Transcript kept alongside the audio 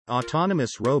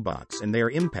Autonomous robots and their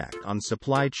impact on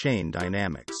supply chain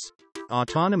dynamics.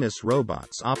 Autonomous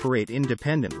robots operate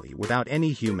independently without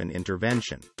any human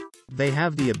intervention. They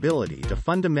have the ability to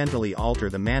fundamentally alter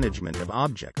the management of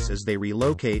objects as they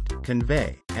relocate,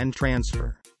 convey, and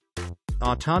transfer.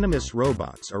 Autonomous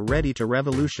robots are ready to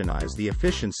revolutionize the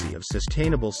efficiency of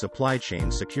sustainable supply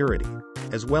chain security,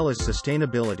 as well as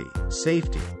sustainability,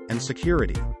 safety, and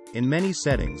security, in many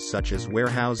settings such as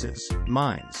warehouses,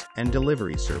 mines, and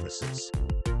delivery services.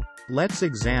 Let's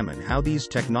examine how these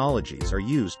technologies are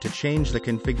used to change the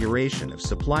configuration of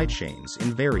supply chains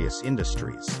in various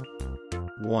industries.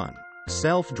 1.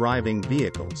 Self-driving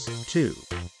vehicles. 2.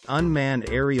 Unmanned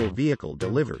aerial vehicle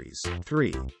deliveries.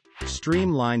 3.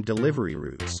 Streamlined delivery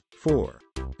routes. 4.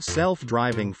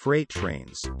 Self-driving freight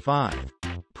trains. 5.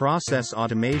 Process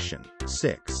automation.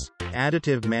 6.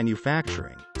 Additive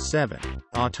manufacturing. 7.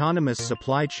 Autonomous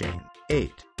supply chain.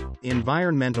 8.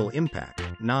 Environmental impact.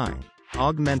 9.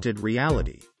 Augmented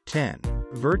reality. 10.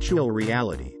 Virtual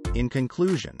reality. In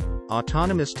conclusion,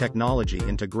 autonomous technology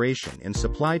integration in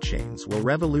supply chains will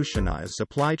revolutionize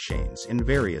supply chains in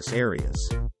various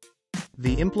areas.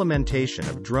 The implementation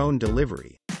of drone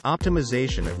delivery,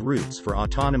 optimization of routes for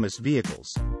autonomous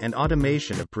vehicles, and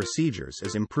automation of procedures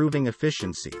is improving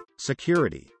efficiency,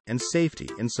 security, and safety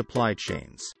in supply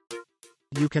chains.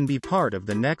 You can be part of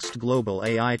the next global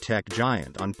AI tech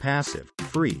giant Onpassive,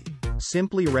 free.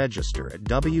 Simply register at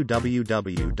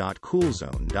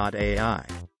www.coolzone.ai.